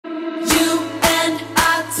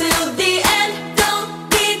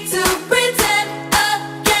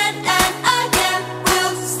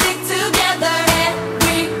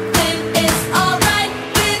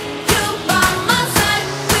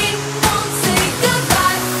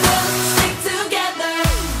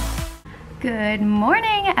Good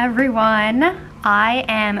morning, everyone. I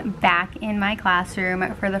am back in my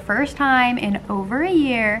classroom for the first time in over a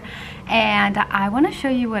year, and I want to show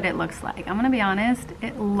you what it looks like. I'm gonna be honest,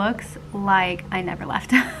 it looks like I never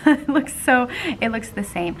left. It looks the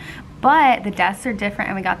same, but the desks are different,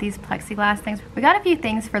 and we got these plexiglass things. We got a few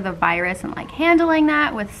things for the virus and like handling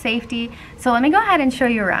that with safety. So let me go ahead and show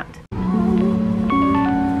you around.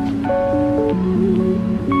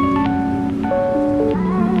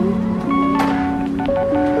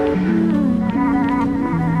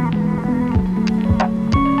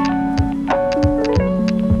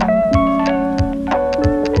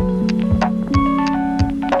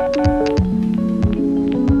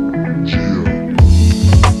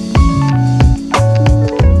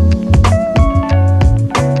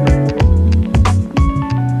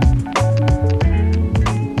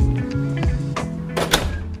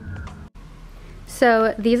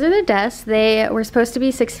 So these are the desks. They were supposed to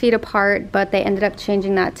be 6 feet apart, but they ended up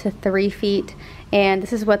changing that to 3 feet. And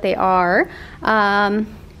this is what they are. I'd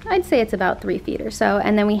say it's about 3 feet or so.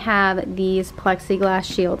 And then we have these plexiglass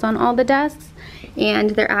shields on all the desks.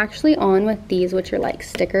 And they're actually on with these, which are like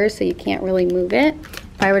stickers, so you can't really move it.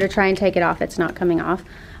 If I were to try and take it off, it's not coming off.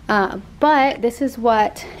 But this is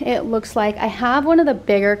what it looks like. I have one of the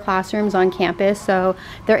bigger classrooms on campus, so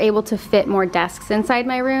they're able to fit more desks inside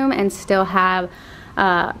my room and still have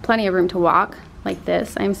plenty of room to walk like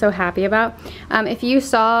this. I'm so happy about. If you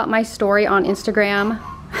saw my story on Instagram,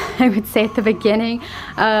 I would say at the beginning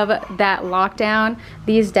of that lockdown,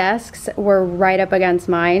 these desks were right up against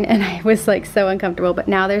mine and I was like so uncomfortable, but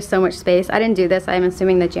now there's so much space. I didn't do this, I'm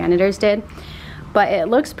assuming the janitors did. But it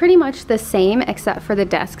looks pretty much the same except for the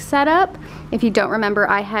desk setup. If you don't remember,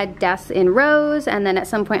 I had desks in rows, and then at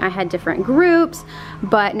some point I had different groups,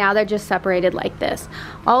 but now they're just separated like this.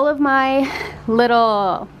 All of my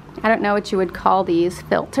little, I don't know what you would call these,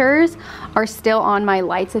 filters are still on my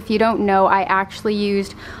lights. If you don't know, I actually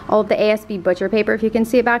used all of the ASB butcher paper, if you can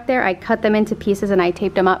see it back there. I cut them into pieces and I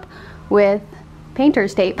taped them up with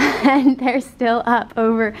painter's tape, and they're still up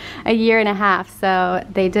over a year and a half, so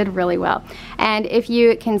they did really well. And if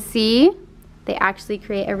you can see, they actually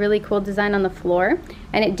create a really cool design on the floor,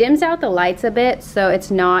 and it dims out the lights a bit so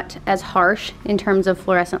it's not as harsh in terms of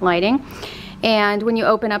fluorescent lighting. And when you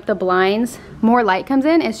open up the blinds, more light comes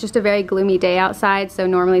in. It's just a very gloomy day outside, so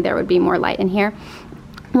normally there would be more light in here.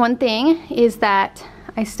 One thing is that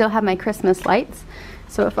I still have my Christmas lights,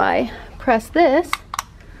 so if I press this,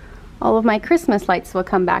 all of my Christmas lights will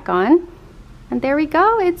come back on. And there we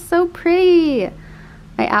go, it's so pretty.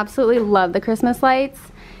 I absolutely love the Christmas lights,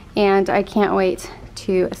 and I can't wait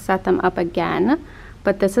to set them up again.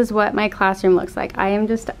 But this is what my classroom looks like. I am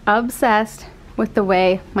just obsessed with the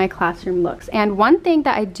way my classroom looks. And one thing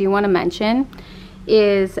that I do want to mention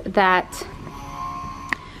is that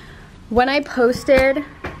when I posted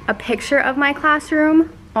a picture of my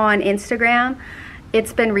classroom on Instagram,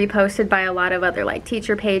 it's been reposted by a lot of other like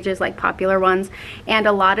teacher pages, like popular ones, and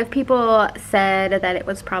a lot of people said that it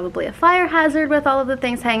was probably a fire hazard with all of the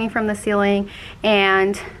things hanging from the ceiling,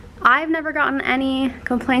 and I've never gotten any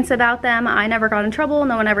complaints about them. I never got in trouble,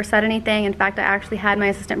 no one ever said anything. In fact, I actually had my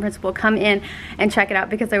assistant principal come in and check it out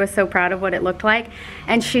because I was so proud of what it looked like,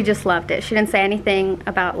 and she just loved it. She didn't say anything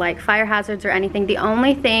about like fire hazards or anything. The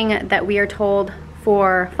only thing that we are told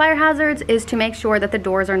for fire hazards is to make sure that the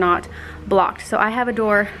doors are not blocked. So I have a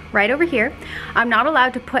door right over here. I'm not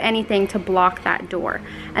allowed to put anything to block that door.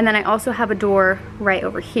 And then I also have a door right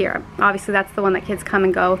over here. Obviously that's the one that kids come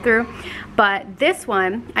and go through. But this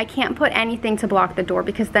one, I can't put anything to block the door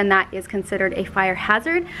because then that is considered a fire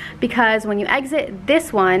hazard, because when you exit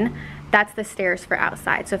this one, that's the stairs for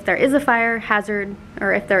outside. So if there is a fire hazard,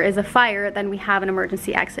 or if there is a fire, then we have an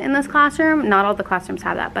emergency exit in this classroom. Not all the classrooms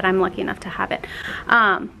have that, but I'm lucky enough to have it.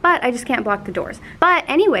 But I just can't block the doors. But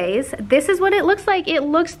anyways, this is what it looks like. It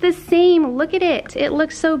looks the same. Look at it. It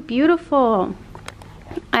looks so beautiful.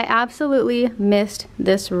 I absolutely missed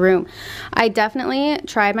this room. I definitely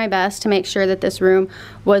tried my best to make sure that this room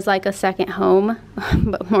was like a second home,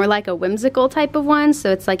 but more like a whimsical type of one.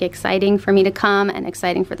 So it's like exciting for me to come and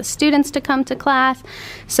exciting for the students to come to class.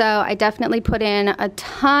 So I definitely put in a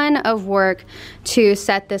ton of work to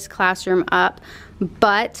set this classroom up,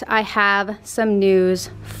 but I have some news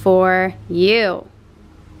for you.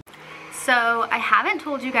 So I haven't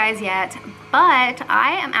told you guys yet, but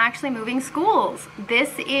I am actually moving schools.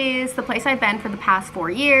 This is the place I've been for the past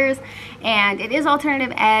 4 years, and it is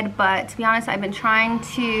alternative ed, but to be honest, I've been trying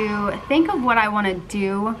to think of what I want to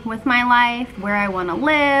do with my life, where I want to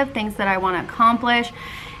live, things that I want to accomplish,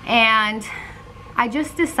 and I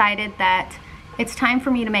just decided that it's time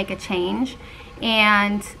for me to make a change.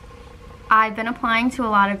 And I've been applying to a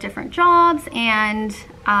lot of different jobs and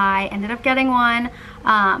I ended up getting one.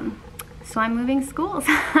 So I'm moving schools.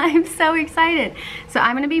 I'm so excited. So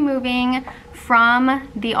I'm gonna be moving from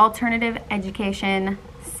the alternative education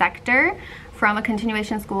sector, from a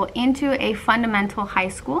continuation school into a fundamental high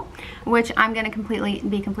school, which I'm gonna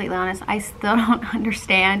be completely honest, I still don't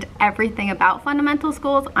understand everything about fundamental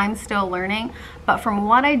schools. I'm still learning, but from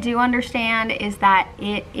what I do understand is that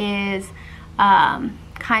it is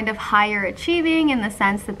kind of higher achieving in the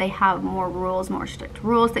sense that they have more rules, more strict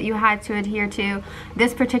rules that you had to adhere to.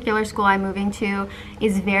 This particular school I'm moving to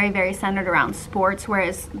is very, very centered around sports,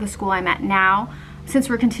 whereas the school I'm at now, since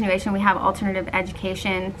we're continuation, we have alternative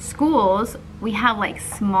education schools, we have like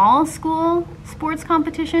small school sports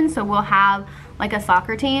competitions. So we'll have like a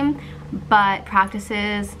soccer team, but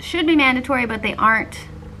practices should be mandatory, but they aren't.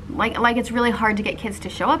 Like it's really hard to get kids to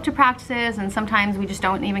show up to practices, and sometimes we just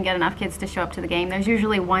don't even get enough kids to show up to the game. There's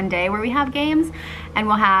usually one day where we have games, and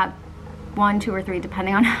we'll have 1, 2, or 3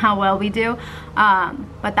 depending on how well we do,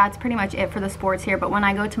 but that's pretty much it for the sports here. But when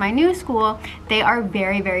I go to my new school, they are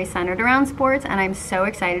very, very centered around sports, and I'm so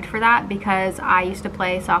excited for that because I used to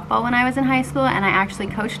play softball when I was in high school, and I actually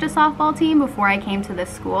coached a softball team before I came to this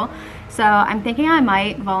school. So I'm thinking I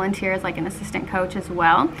might volunteer as like an assistant coach as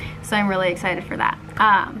well, so I'm really excited for that.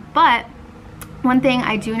 But one thing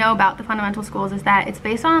I do know about the fundamental schools is that it's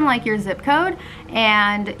based on like your zip code,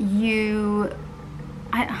 and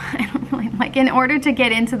I don't really, like, in order to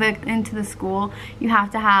get into the school, you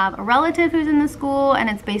have to have a relative who's in the school, and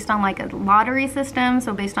it's based on like a lottery system.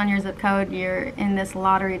 So based on your zip code, you're in this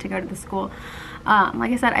lottery to go to the school.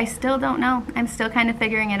 Like I said, I still don't know. I'm still kind of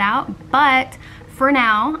figuring it out, but for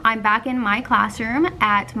now, I'm back in my classroom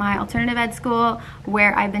at my alternative ed school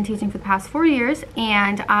where I've been teaching for the past 4 years,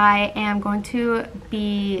 and I am going to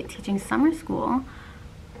be teaching summer school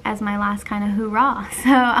as my last kind of hoorah.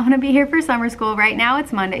 So I'm gonna be here for summer school. Right now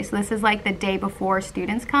it's Monday, so this is like the day before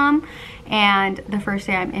students come and the first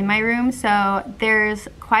day I'm in my room. So there's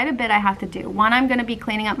quite a bit I have to do. 1, I'm gonna be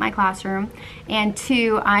cleaning up my classroom, and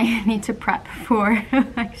 2, I need to prep for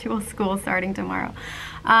actual school starting tomorrow.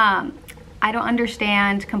 I don't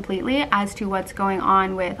understand completely as to what's going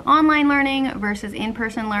on with online learning versus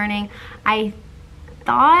in-person learning. I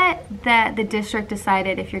thought that the district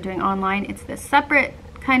decided if you're doing online, it's this separate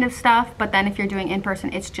kind of stuff, but then if you're doing in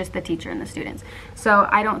person, it's just the teacher and the students. So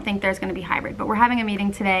I don't think there's going to be hybrid, but we're having a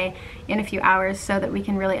meeting today in a few hours so that we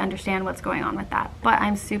can really understand what's going on with that. But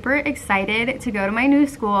I'm super excited to go to my new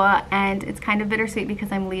school, and it's kind of bittersweet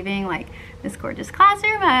because I'm leaving like this gorgeous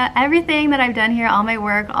classroom, everything that I've done here, all my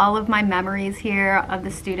work, all of my memories here of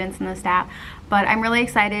the students and the staff. But I'm really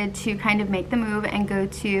excited to kind of make the move and go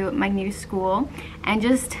to my new school and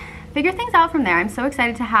just figure things out from there. I'm so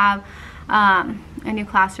excited to have a new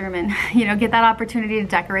classroom and, you know, get that opportunity to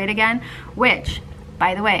decorate again, which,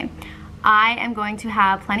 by the way, I am going to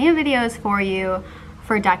have plenty of videos for you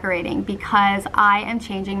for decorating because I am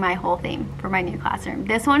changing my whole theme for my new classroom.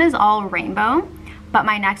 This one is all rainbow, but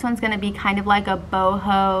my next one's gonna be kind of like a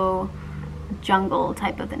boho jungle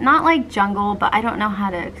type of thing. Not like jungle, but I don't know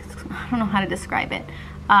how to describe it.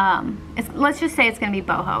 Let's just say it's gonna be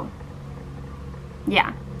boho.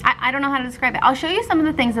 Yeah. I don't know how to describe it. I'll show you some of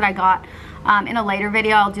the things that I got in a later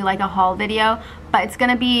video. I'll do like a haul video, but it's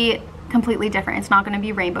gonna be completely different. It's not gonna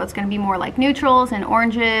be rainbow. It's gonna be more like neutrals and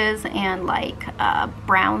oranges and like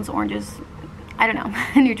browns, oranges, I don't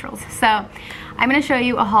know, neutrals. So I'm gonna show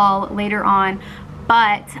you a haul later on,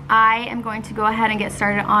 but I am going to go ahead and get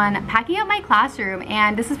started on packing up my classroom,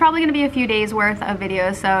 and this is probably gonna be a few days worth of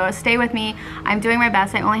videos, so stay with me. I'm doing my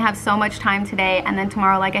best. I only have so much time today, and then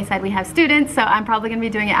tomorrow, like I said, we have students, so I'm probably gonna be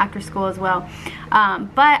doing it after school as well.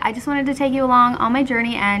 But I just wanted to take you along on my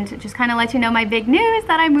journey and just kind of let you know my big news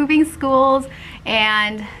that I'm moving schools,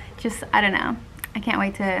 and just, I don't know, I can't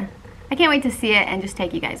wait to see it and just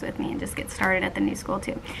take you guys with me and just get started at the new school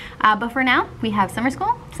too. But for now, we have summer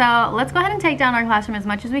school. So let's go ahead and take down our classroom as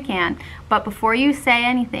much as we can. But before you say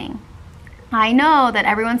anything, I know that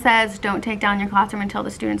everyone says don't take down your classroom until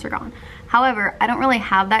the students are gone. However, I don't really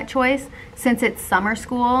have that choice since it's summer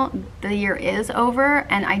school, the year is over,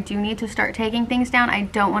 and I do need to start taking things down. I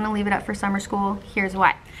don't want to leave it up for summer school. Here's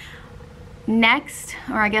why. Next,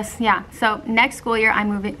 or I guess, yeah, so next school year I'm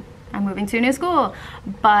moving to a new school,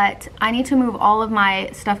 but I need to move all of my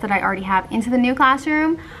stuff that I already have into the new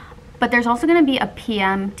classroom. But there's also going to be a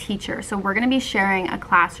PM teacher, so we're going to be sharing a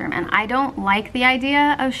classroom, and I don't like the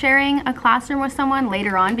idea of sharing a classroom with someone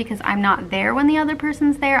later on because I'm not there when the other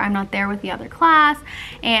person's there. I'm not there with the other class,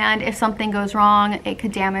 and if something goes wrong, it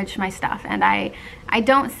could damage my stuff. And I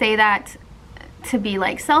don't say that to be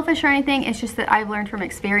like selfish or anything. It's just that I've learned from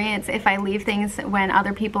experience, if I leave things when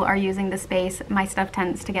other people are using the space, my stuff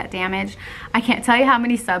tends to get damaged. I can't tell you how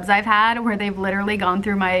many subs I've had where they've literally gone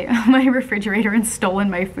through my my refrigerator and stolen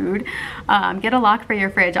my food. Get a lock for your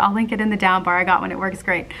fridge. I'll link it in the down bar. I got one, it works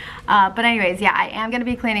great. But anyways, yeah, I am gonna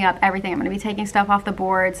be cleaning up everything. I'm gonna be taking stuff off the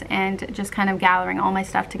boards and just kind of gathering all my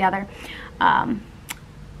stuff together,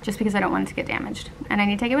 just because I don't want it to get damaged and I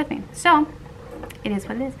need to take it with me. So it is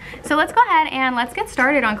what it is. So let's go ahead and let's get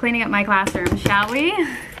started on cleaning up my classroom, shall we?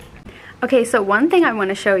 Okay, so one thing I want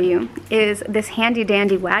to show you is this handy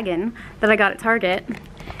dandy wagon that I got at Target.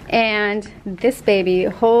 And this baby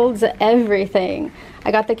holds everything.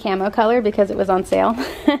 I got the camo color because it was on sale.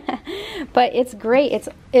 But it's great.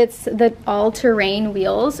 It's the all-terrain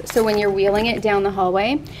wheels. So when you're wheeling it down the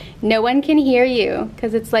hallway, no one can hear you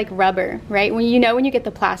because it's like rubber, right? When you get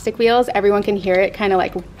the plastic wheels, everyone can hear it kind of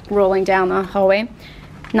like rolling down the hallway.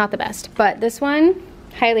 Not the best. But this one,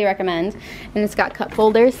 highly recommend. And it's got cup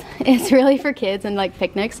holders. It's really for kids and like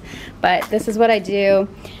picnics. But this is what I do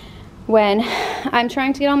when I'm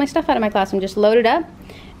trying to get all my stuff out of my classroom. Just load it up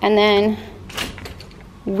and then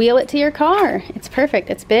wheel it to your car. It's perfect.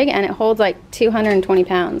 It's big and it holds like 220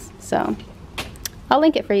 pounds. So I'll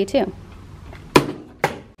link it for you too.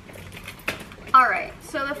 Alright,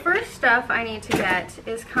 so the first stuff I need to get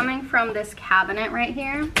is coming from this cabinet right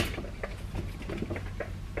here.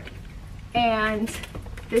 And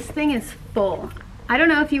this thing is full. I don't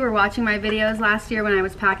know if you were watching my videos last year when I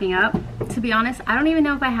was packing up. To be honest, I don't even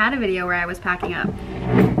know if I had a video where I was packing up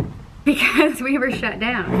because we were shut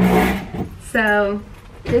down. So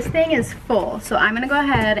this thing is full. So I'm gonna go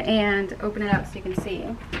ahead and open it up so you can see.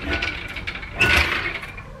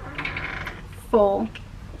 Full.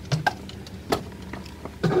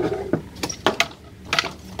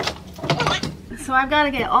 So I've got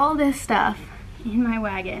to get all this stuff in my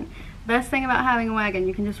wagon. Best thing about having a wagon,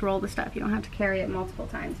 you can just roll the stuff. You don't have to carry it multiple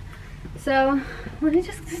times. So let me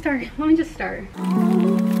just start.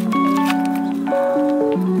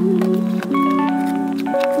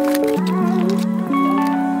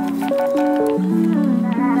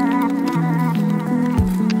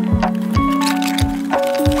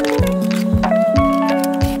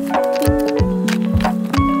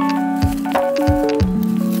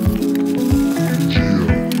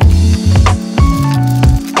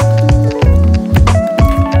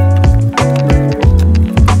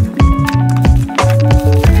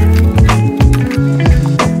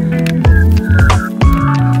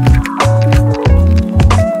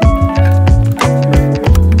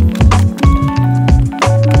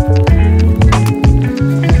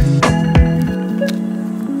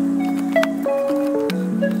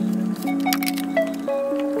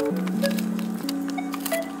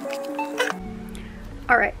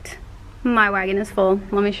 Alright, my wagon is full.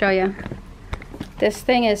 Let me show you. This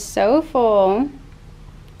thing is so full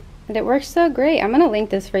and it works so great. I'm going to link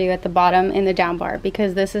this for you at the bottom in the down bar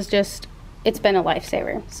because this is just, it's been a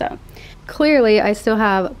lifesaver. So clearly I still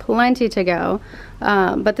have plenty to go,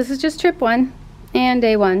 but this is just trip 1 and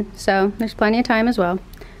day 1, so there's plenty of time as well.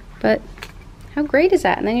 But how great is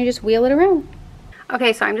that? And then you just wheel it around.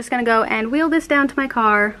 Okay, so I'm just gonna go and wheel this down to my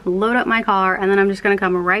car, load up my car, and then I'm just gonna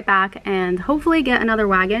come right back and hopefully get another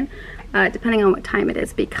wagon, depending on what time it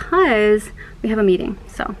is, because we have a meeting.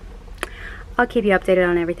 So I'll keep you updated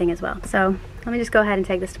on everything as well. So let me just go ahead and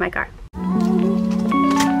take this to my car.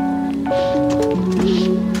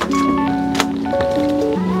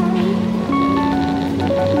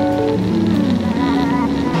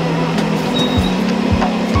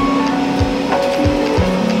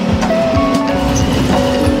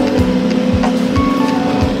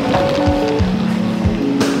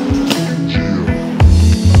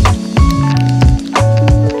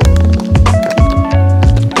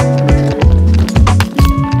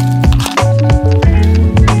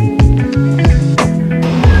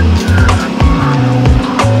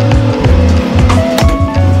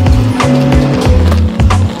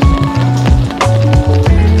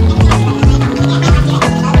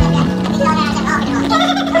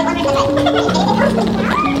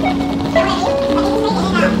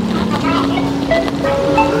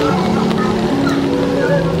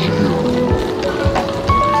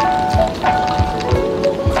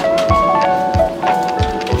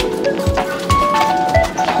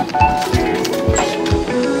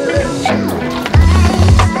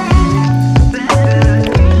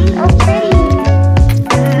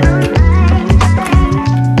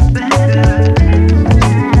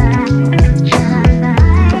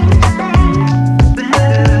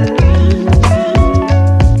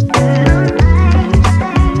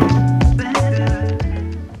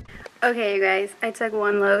 Okay, you guys, I took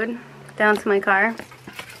one load. down to my car.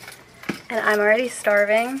 And I'm already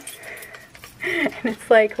starving. And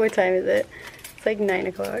it's like, what time is it? It's like 9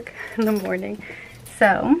 o'clock in the morning.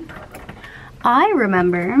 So, I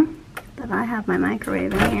remember that I have my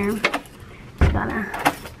microwave in here. Just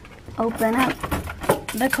gotta open up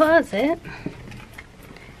the closet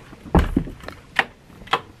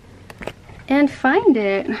and find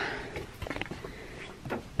it.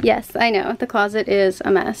 Yes, I know, the closet is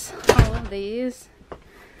a mess. All of these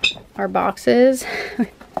are boxes with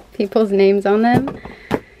people's names on them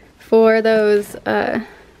for those, I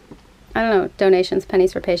don't know, donations,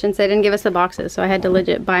 pennies for patients. They didn't give us the boxes, so I had to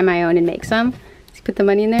legit buy my own and make some. Just put the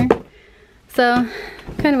money in there. So,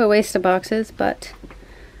 kind of a waste of boxes, but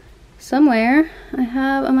somewhere I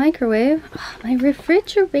have a microwave. Oh, my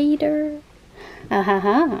refrigerator.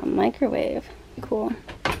 Ahaha, microwave. Cool.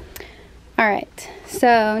 Alright,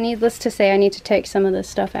 so needless to say, I need to take some of this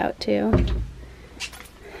stuff out too,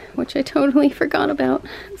 which I totally forgot about.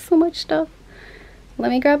 So much stuff. Let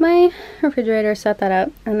me grab my refrigerator, set that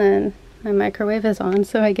up, and then my microwave is on,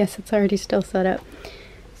 so I guess it's already still set up.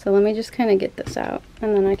 So let me just kind of get this out,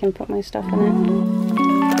 and then I can put my stuff in it.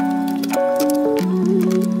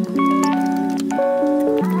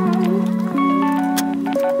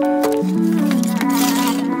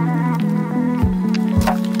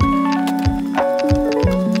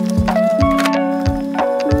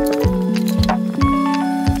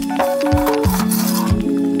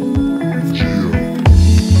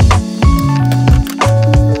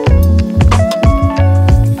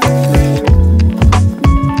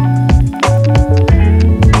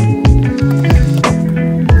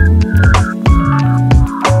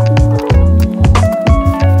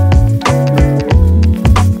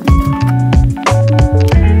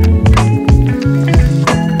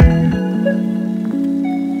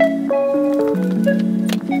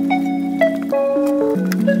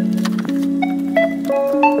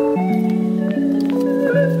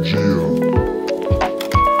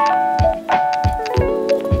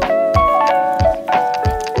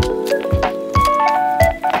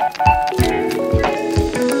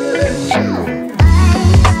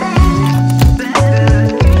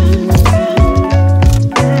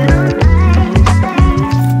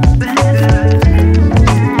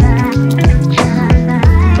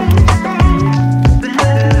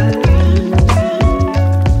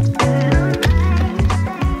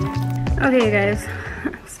 Okay, you guys,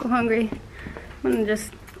 I'm so hungry. I'm gonna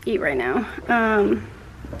just eat right now.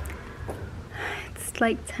 It's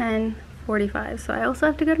like 10:45, so I also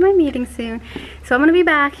have to go to my meeting soon. So I'm gonna be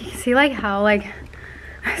back. You can see like how like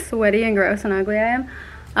sweaty and gross and ugly I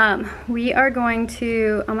am. We are going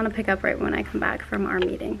to, I'm gonna pick up right when I come back from our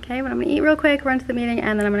meeting, okay? But I'm gonna eat real quick, run to the meeting,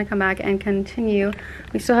 and then I'm gonna come back and continue.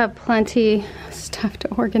 We still have plenty of stuff to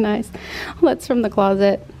organize. Well, that's from the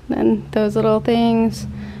closet, and those little things.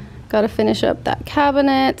 Gotta finish up that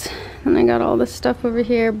cabinet, and I got all this stuff over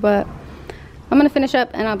here, but I'm gonna finish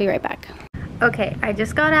up and I'll be right back. Okay, I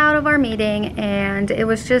just got out of our meeting, and it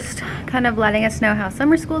was just kind of letting us know how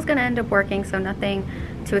summer school is gonna end up working, so nothing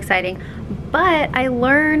too exciting. But I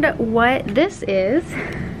learned what this is,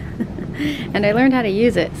 and I learned how to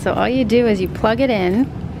use it. So all you do is you plug it in,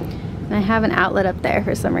 and I have an outlet up there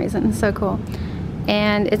for some reason. It's so cool.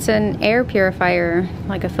 And it's an air purifier,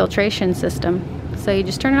 like a filtration system. So you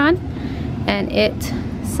just turn it on, and it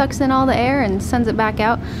sucks in all the air and sends it back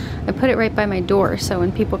out. I put it right by my door, so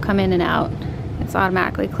when people come in and out, it's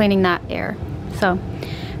automatically cleaning that air. So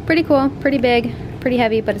pretty cool, pretty big, pretty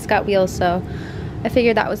heavy, but it's got wheels, so I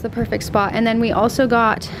figured that was the perfect spot. And then we also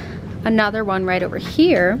got another one right over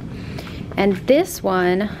here, and this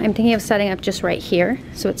one I'm thinking of setting up just right here,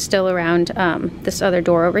 so it's still around this other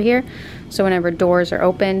door over here, so whenever doors are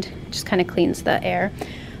opened, it just kind of cleans the air.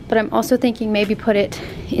 But I'm also thinking maybe put it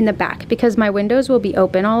in the back, because my windows will be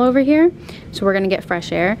open all over here, so we're gonna get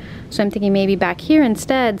fresh air. So I'm thinking maybe back here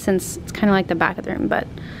instead, since it's kind of like the back of the room, but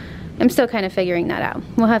I'm still kind of figuring that out.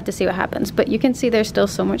 We'll have to see what happens. But you can see there's still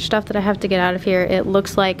so much stuff that I have to get out of here. It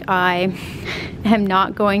looks like I am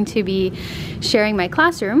not going to be sharing my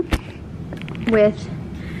classroom with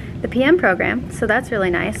the PM program, so that's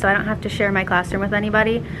really nice. So I don't have to share my classroom with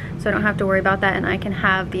anybody, so I don't have to worry about that, and I can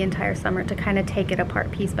have the entire summer to kind of take it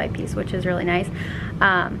apart piece by piece, which is really nice.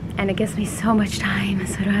 And it gives me so much time,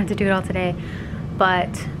 so I don't have to do it all today.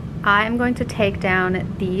 But I'm going to take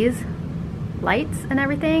down these lights and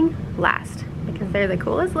everything last, because they're the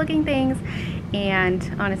coolest looking things,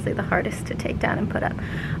 and honestly the hardest to take down and put up.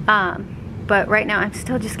 But right now I'm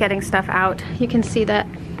still just getting stuff out. You can see that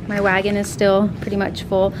my wagon is still pretty much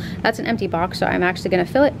full. That's an empty box, so I'm actually gonna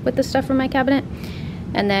fill it with the stuff from my cabinet,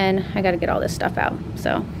 and then I gotta get all this stuff out.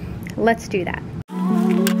 So let's do that.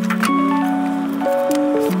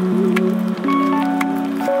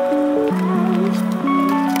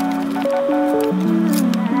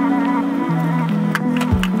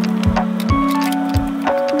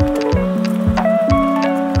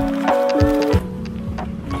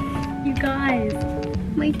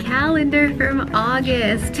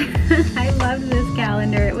 August. I loved this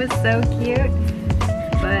calendar. It was so cute,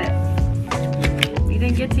 but we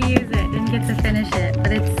didn't get to use it, didn't get to finish it,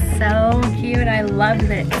 but it's so cute. I loved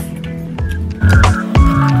it.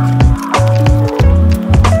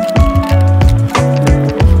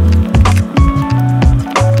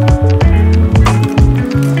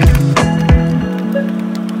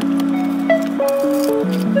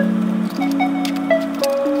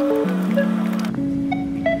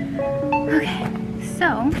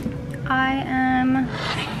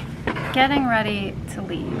 Getting ready to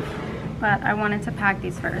leave, but I wanted to pack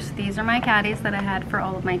these first. These are my caddies that I had for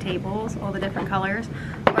all of my tables, all the different colors.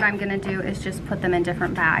 What I'm gonna do is just put them in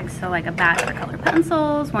different bags. So like a bag for colored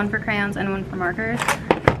pencils, one for crayons, and one for markers.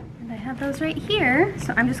 And I have those right here.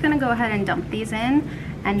 So I'm just gonna go ahead and dump these in,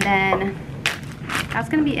 and then that's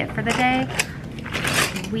gonna be it for the day.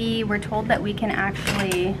 We were told that we can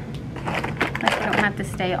actually, like, we don't have to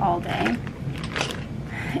stay all day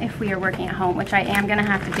if we are working at home, which I am gonna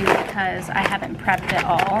have to do because I haven't prepped it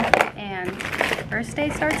all, and first day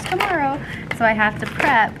starts tomorrow, so I have to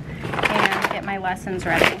prep and get my lessons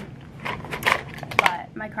ready.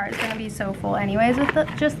 But my car is gonna be so full anyways with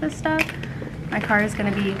just this stuff. My car is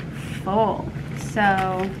gonna be full.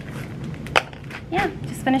 So yeah,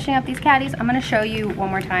 just finishing up these caddies. I'm gonna show you one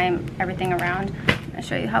more time everything around. I'm gonna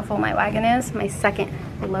show you how full my wagon is, my second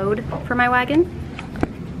load for my wagon.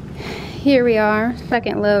 Here we are,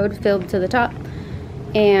 second load filled to the top,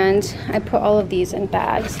 and I put all of these in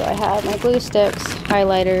bags. So I have my glue sticks,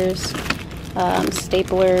 highlighters,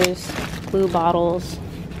 staplers, glue bottles,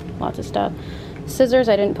 lots of stuff. Scissors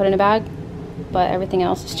I didn't put in a bag, but everything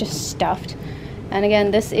else is just stuffed. And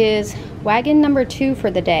again, this is wagon number 2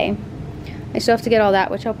 for the day. I still have to get all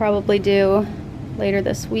that, which I'll probably do later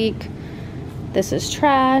this week. This is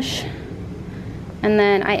trash. And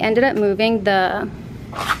then I ended up moving the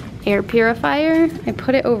air purifier. I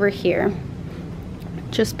put it over here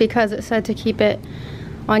just because it said to keep it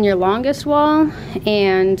on your longest wall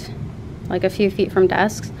and like a few feet from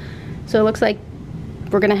desks. So it looks like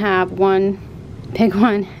we're gonna have one big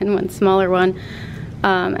one and one smaller one,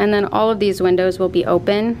 and then all of these windows will be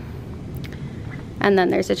open, and then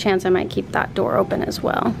there's a chance I might keep that door open as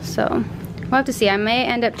well. So we'll have to see. I may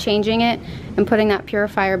end up changing it and putting that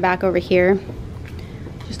purifier back over here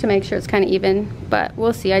just to make sure it's kind of even, but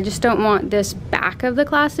we'll see. I just don't want this back of the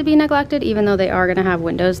class to be neglected, even though they are gonna have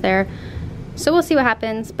windows there. So we'll see what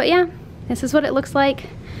happens. But yeah, this is what it looks like.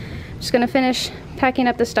 I'm just gonna finish packing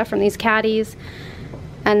up the stuff from these caddies,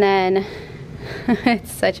 and then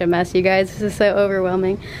it's such a mess, you guys. This is so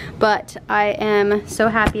overwhelming. But I am so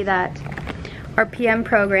happy that our PM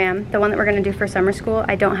program, the one that we're gonna do for summer school,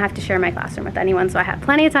 I don't have to share my classroom with anyone, so I have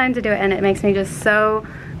plenty of time to do it, and it makes me just so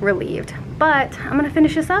relieved. But I'm gonna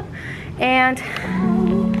finish this up, and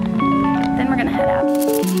then we're gonna head out.